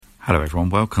Hello everyone,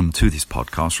 welcome to this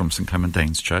podcast from St Clement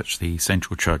Danes Church, the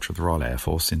central church of the Royal Air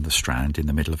Force in the Strand in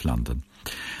the middle of London.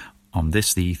 On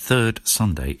this, the third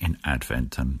Sunday in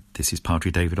Advent, and this is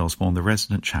Padre David Osborne, the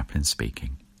resident chaplain,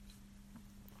 speaking.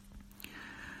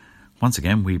 Once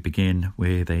again, we begin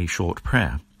with a short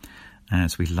prayer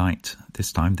as we light,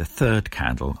 this time, the third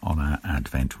candle on our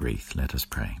Advent wreath. Let us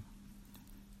pray.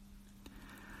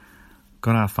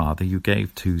 God our Father, you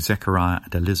gave to Zechariah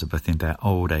and Elizabeth in their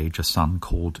old age a son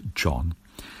called John.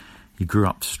 He grew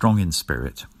up strong in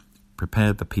spirit,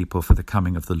 prepared the people for the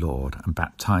coming of the Lord, and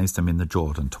baptized them in the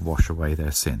Jordan to wash away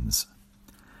their sins.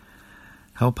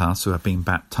 Help us who have been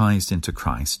baptized into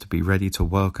Christ to be ready to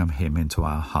welcome him into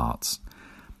our hearts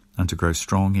and to grow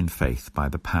strong in faith by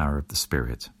the power of the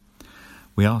Spirit.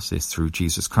 We ask this through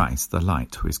Jesus Christ, the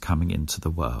light who is coming into the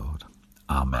world.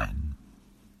 Amen.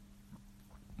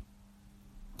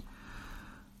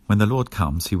 When the Lord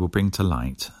comes, he will bring to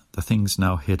light the things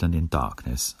now hidden in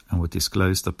darkness and will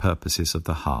disclose the purposes of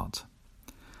the heart.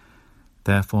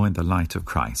 Therefore, in the light of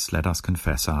Christ, let us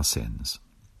confess our sins.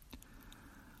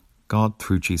 God,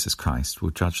 through Jesus Christ, will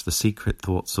judge the secret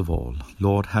thoughts of all.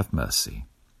 Lord, have mercy.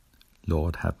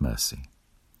 Lord, have mercy.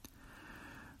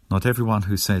 Not everyone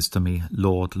who says to me,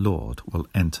 Lord, Lord, will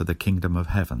enter the kingdom of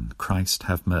heaven. Christ,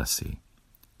 have mercy.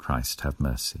 Christ, have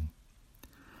mercy.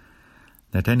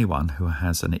 Let anyone who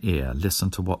has an ear listen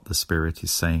to what the Spirit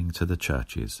is saying to the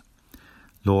churches.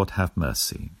 Lord, have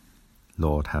mercy.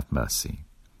 Lord, have mercy.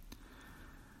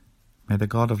 May the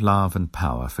God of love and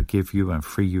power forgive you and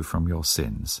free you from your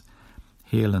sins,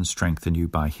 heal and strengthen you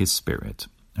by his Spirit,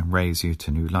 and raise you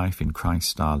to new life in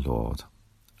Christ our Lord.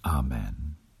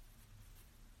 Amen.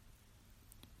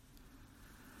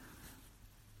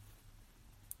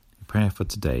 Prayer for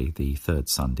today, the third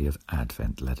Sunday of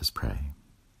Advent. Let us pray.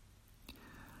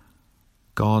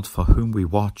 God, for whom we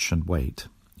watch and wait,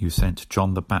 you sent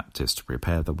John the Baptist to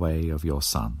prepare the way of your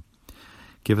Son.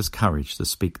 Give us courage to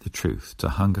speak the truth, to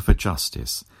hunger for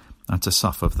justice, and to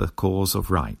suffer for the cause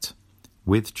of right,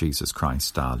 with Jesus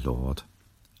Christ our Lord.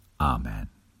 Amen.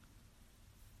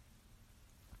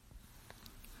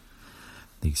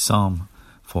 The psalm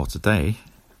for today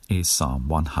is Psalm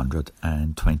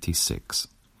 126.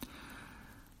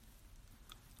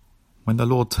 When the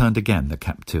Lord turned again the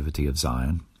captivity of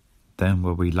Zion, then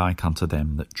were we like unto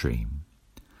them that dream.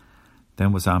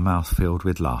 Then was our mouth filled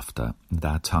with laughter, and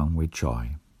our tongue with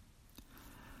joy.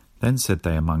 Then said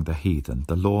they among the heathen,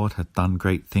 The Lord hath done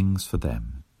great things for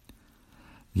them.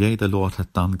 Yea, the Lord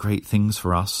hath done great things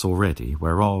for us already,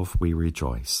 whereof we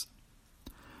rejoice.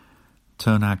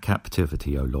 Turn our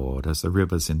captivity, O Lord, as the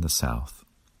rivers in the south.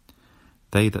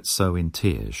 They that sow in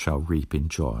tears shall reap in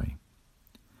joy.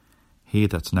 He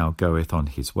that now goeth on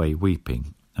his way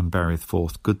weeping, and beareth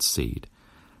forth good seed,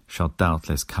 shall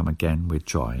doubtless come again with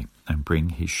joy, and bring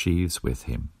his sheaves with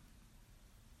him.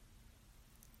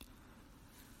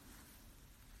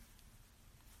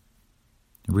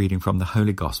 Reading from the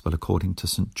Holy Gospel according to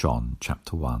St John,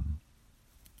 chapter 1.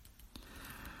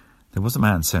 There was a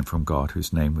man sent from God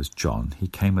whose name was John. He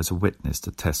came as a witness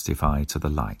to testify to the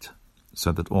light,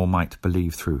 so that all might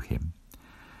believe through him.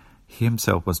 He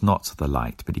himself was not the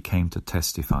light, but he came to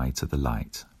testify to the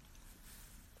light.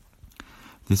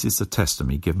 This is the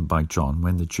testimony given by John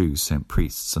when the Jews sent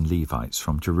priests and Levites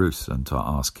from Jerusalem to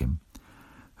ask him,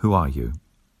 Who are you?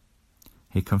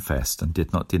 He confessed and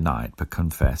did not deny it, but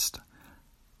confessed,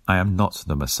 I am not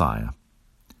the Messiah.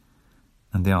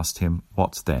 And they asked him,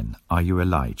 What then? Are you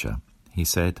Elijah? He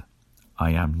said,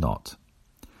 I am not.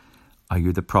 Are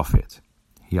you the prophet?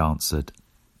 He answered,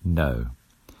 No.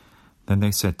 Then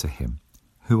they said to him,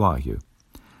 Who are you?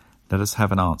 Let us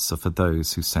have an answer for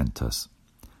those who sent us.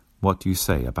 What do you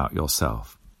say about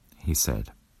yourself? He said,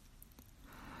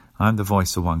 I am the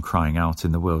voice of one crying out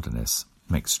in the wilderness,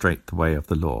 Make straight the way of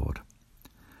the Lord.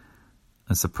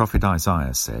 As the prophet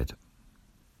Isaiah said,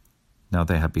 Now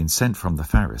they had been sent from the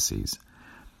Pharisees,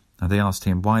 and they asked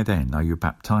him, Why then are you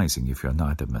baptizing if you are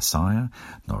neither Messiah,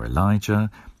 nor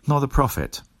Elijah, nor the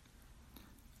prophet?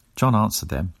 John answered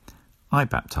them, I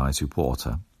baptize with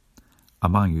water.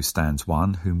 Among you stands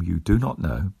one whom you do not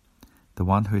know, the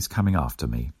one who is coming after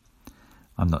me.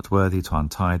 I am not worthy to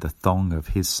untie the thong of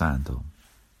his sandal.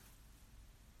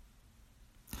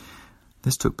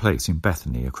 This took place in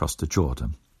Bethany across the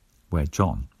Jordan, where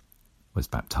John was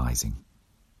baptizing.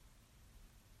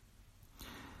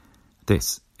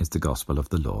 This is the gospel of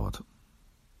the Lord.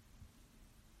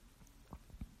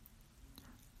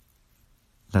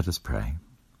 Let us pray.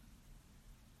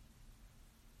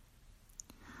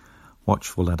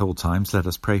 Watchful at all times, let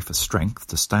us pray for strength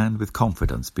to stand with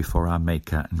confidence before our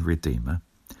Maker and Redeemer,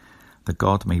 that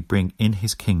God may bring in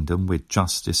his kingdom with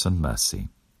justice and mercy.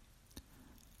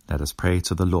 Let us pray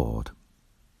to the Lord.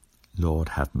 Lord,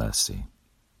 have mercy.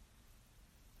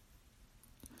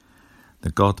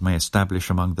 That God may establish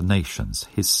among the nations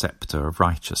his sceptre of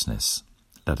righteousness.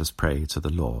 Let us pray to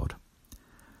the Lord.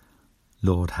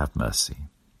 Lord, have mercy.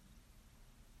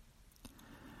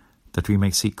 That we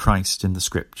may seek Christ in the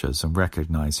Scriptures and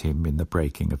recognize him in the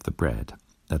breaking of the bread.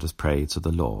 Let us pray to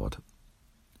the Lord.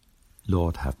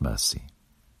 Lord, have mercy.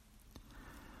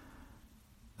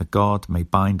 That God may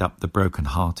bind up the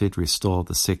broken-hearted, restore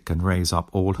the sick, and raise up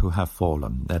all who have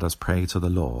fallen. Let us pray to the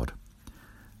Lord.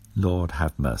 Lord,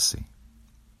 have mercy.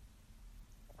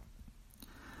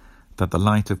 That the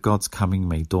light of God's coming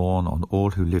may dawn on all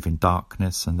who live in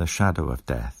darkness and the shadow of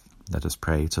death. Let us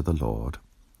pray to the Lord.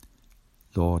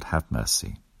 Lord, have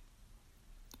mercy.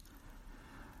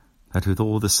 That with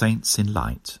all the saints in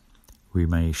light we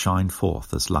may shine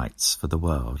forth as lights for the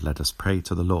world. Let us pray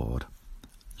to the Lord.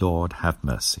 Lord, have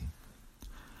mercy.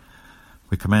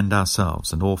 We commend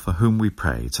ourselves and all for whom we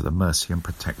pray to the mercy and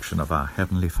protection of our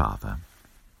Heavenly Father.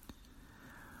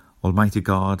 Almighty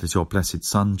God, as your blessed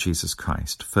Son, Jesus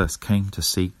Christ, first came to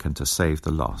seek and to save the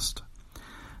lost,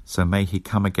 so may he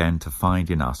come again to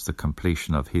find in us the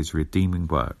completion of his redeeming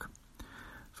work.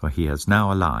 For he is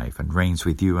now alive and reigns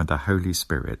with you and the Holy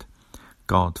Spirit,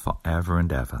 God for ever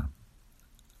and ever.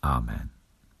 Amen.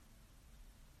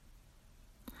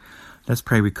 Let's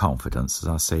pray with confidence as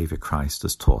our Saviour Christ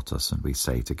has taught us, and we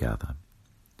say together,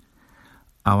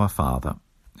 Our Father,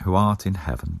 who art in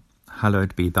heaven,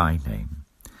 hallowed be thy name.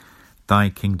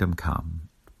 Thy kingdom come,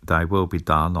 thy will be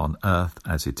done on earth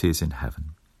as it is in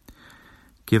heaven.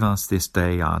 Give us this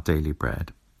day our daily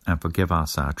bread, and forgive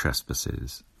us our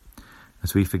trespasses,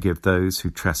 as we forgive those who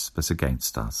trespass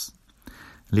against us.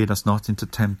 Lead us not into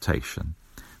temptation,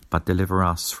 but deliver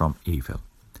us from evil.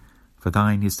 For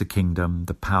thine is the kingdom,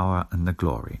 the power, and the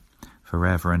glory,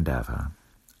 forever and ever.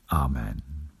 Amen.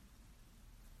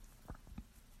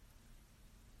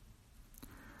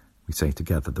 We say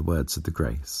together the words of the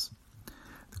grace.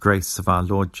 The grace of our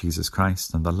Lord Jesus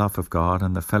Christ, and the love of God,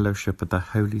 and the fellowship of the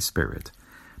Holy Spirit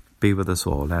be with us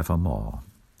all evermore.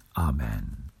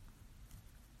 Amen.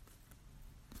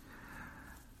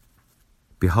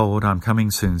 Behold, I am coming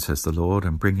soon, says the Lord,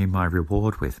 and bringing my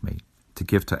reward with me, to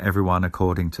give to everyone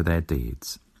according to their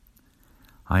deeds.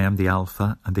 I am the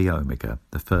Alpha and the Omega,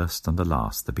 the first and the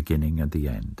last, the beginning and the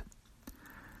end.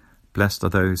 Blessed are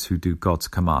those who do God's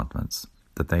commandments,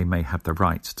 that they may have the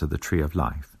right to the tree of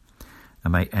life,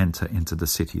 and may enter into the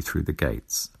city through the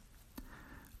gates.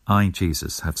 I,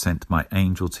 Jesus, have sent my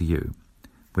angel to you,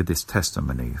 with this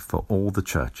testimony for all the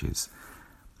churches.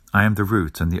 I am the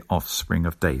root and the offspring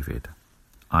of David.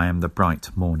 I am the bright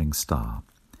morning star.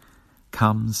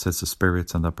 Come, says the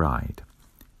Spirit and the bride.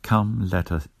 Come,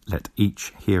 let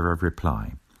each hear a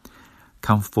reply.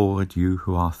 Come forward, you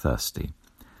who are thirsty.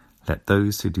 Let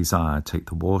those who desire take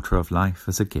the water of life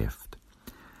as a gift.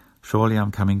 Surely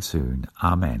I'm coming soon.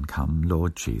 Amen. Come,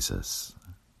 Lord Jesus.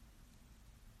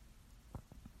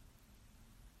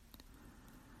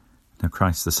 Now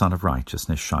Christ, the Son of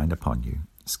Righteousness, shine upon you,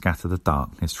 scatter the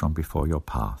darkness from before your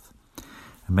path,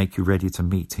 and make you ready to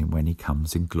meet him when he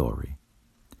comes in glory.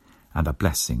 And a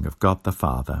blessing of God the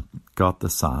Father, God the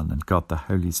Son, and God the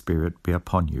Holy Spirit be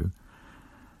upon you,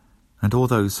 and all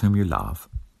those whom you love,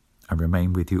 and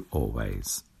remain with you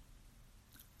always.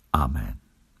 Amen.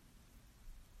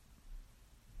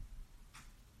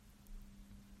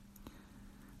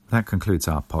 That concludes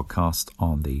our podcast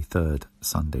on the third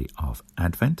Sunday of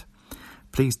Advent.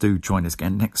 Please do join us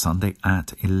again next Sunday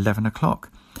at 11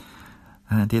 o'clock.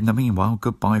 And in the meanwhile,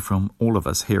 goodbye from all of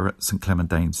us here at St Clement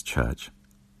Danes Church.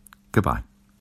 Goodbye.